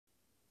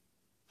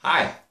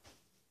Hi,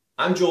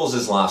 I'm Joel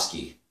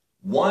Zizlowski,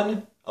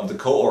 one of the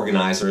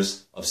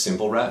co-organizers of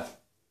SimpleREV.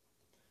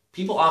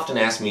 People often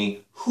ask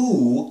me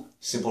who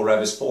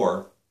SimpleREV is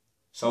for,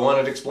 so I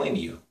wanted to explain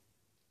to you.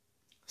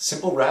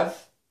 SimpleREV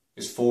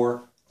is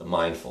for the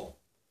mindful,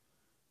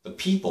 the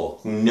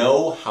people who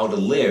know how to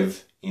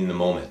live in the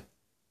moment.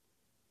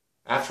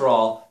 After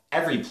all,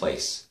 every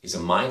place is a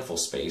mindful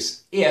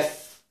space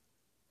if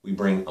we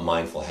bring a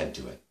mindful head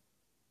to it.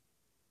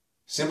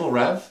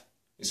 SimpleREV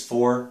is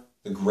for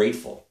the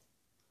grateful,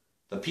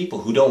 the people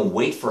who don't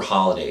wait for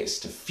holidays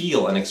to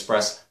feel and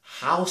express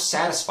how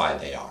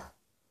satisfied they are,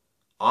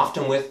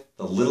 often with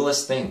the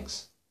littlest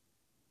things.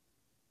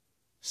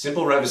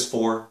 SimpleREV is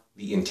for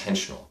the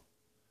intentional,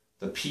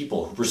 the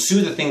people who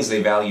pursue the things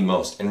they value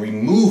most and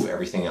remove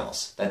everything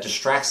else that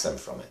distracts them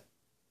from it.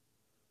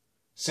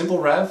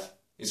 SimpleREV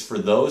is for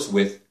those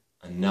with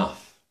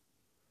enough,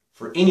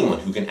 for anyone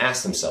who can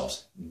ask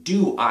themselves,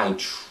 do I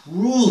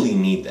truly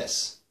need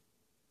this?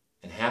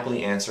 And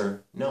happily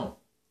answer, no.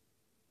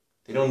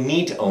 They don't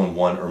need to own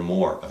one or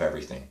more of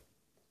everything.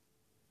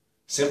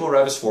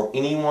 SimpleREV is for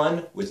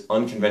anyone with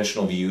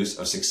unconventional views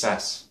of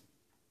success,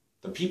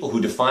 the people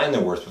who define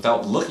their worth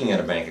without looking at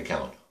a bank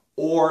account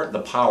or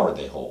the power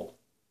they hold.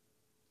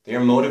 They are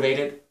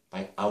motivated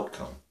by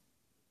outcome,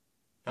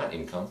 not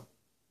income.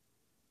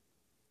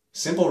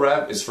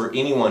 SimpleREV is for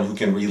anyone who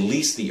can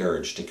release the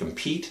urge to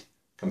compete,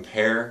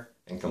 compare,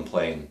 and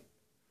complain.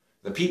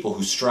 The people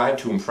who strive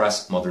to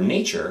impress Mother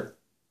Nature,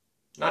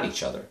 not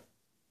each other.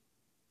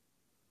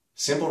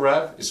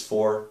 SimpleREV is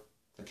for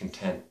the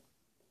content,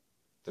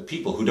 the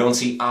people who don't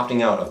see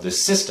opting out of the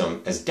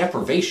system as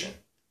deprivation.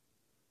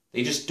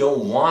 They just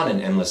don't want an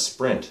endless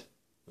sprint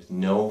with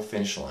no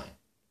finish line.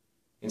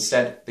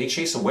 Instead, they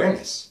chase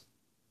awareness,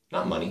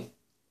 not money.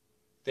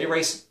 They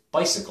race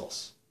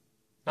bicycles,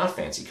 not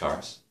fancy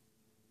cars.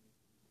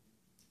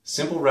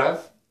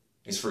 SimpleREV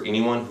is for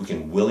anyone who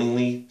can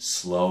willingly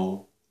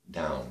slow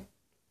down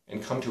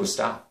and come to a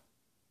stop.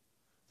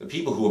 The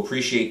people who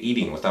appreciate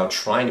eating without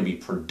trying to be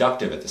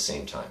productive at the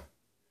same time.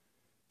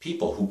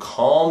 People who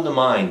calm the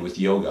mind with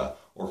yoga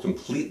or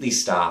completely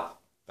stop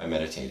by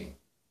meditating.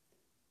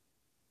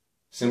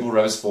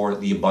 SimpleREV is for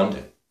the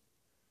abundant.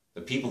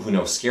 The people who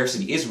know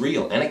scarcity is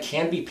real and it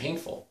can be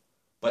painful,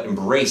 but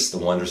embrace the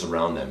wonders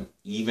around them,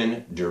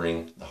 even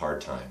during the hard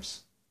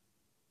times.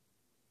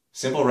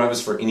 SimpleREV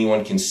is for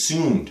anyone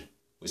consumed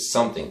with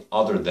something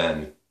other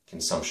than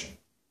consumption.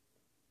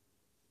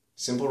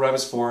 SimpleREV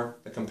is for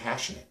the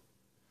compassionate.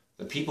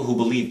 The people who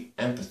believe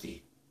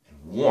empathy and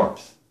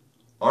warmth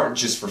aren't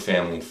just for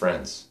family and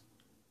friends.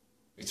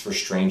 It's for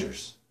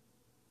strangers.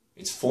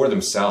 It's for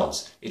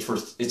themselves.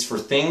 It's for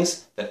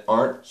things that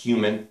aren't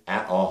human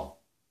at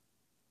all.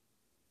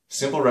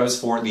 SimpleREV is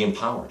for the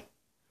empowered.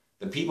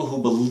 The people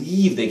who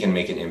believe they can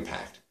make an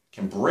impact,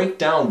 can break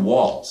down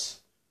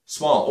walls,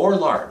 small or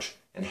large,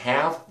 and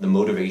have the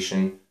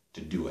motivation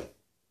to do it.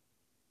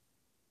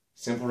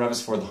 SimpleREV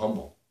is for the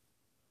humble.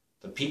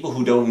 The people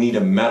who don't need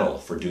a medal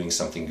for doing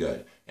something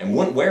good and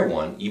wouldn't wear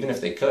one even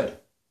if they could.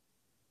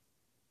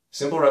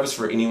 SimpleREV is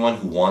for anyone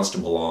who wants to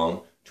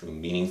belong to a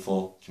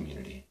meaningful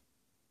community.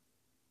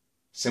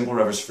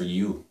 SimpleREV is for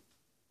you.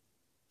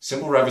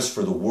 SimpleREV is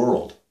for the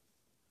world.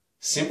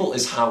 Simple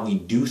is how we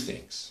do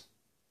things.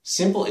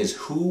 Simple is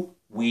who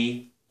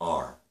we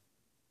are.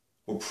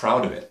 We're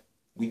proud of it.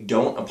 We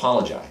don't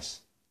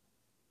apologize.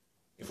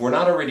 If we're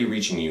not already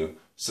reaching you,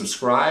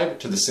 subscribe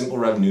to the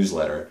SimpleREV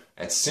newsletter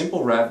at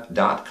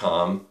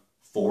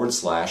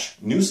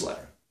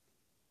simplerev.com/newsletter.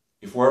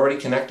 If we're already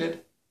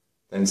connected,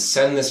 then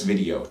send this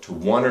video to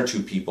one or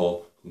two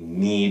people who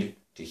need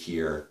to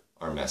hear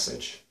our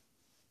message.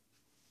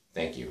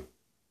 Thank you.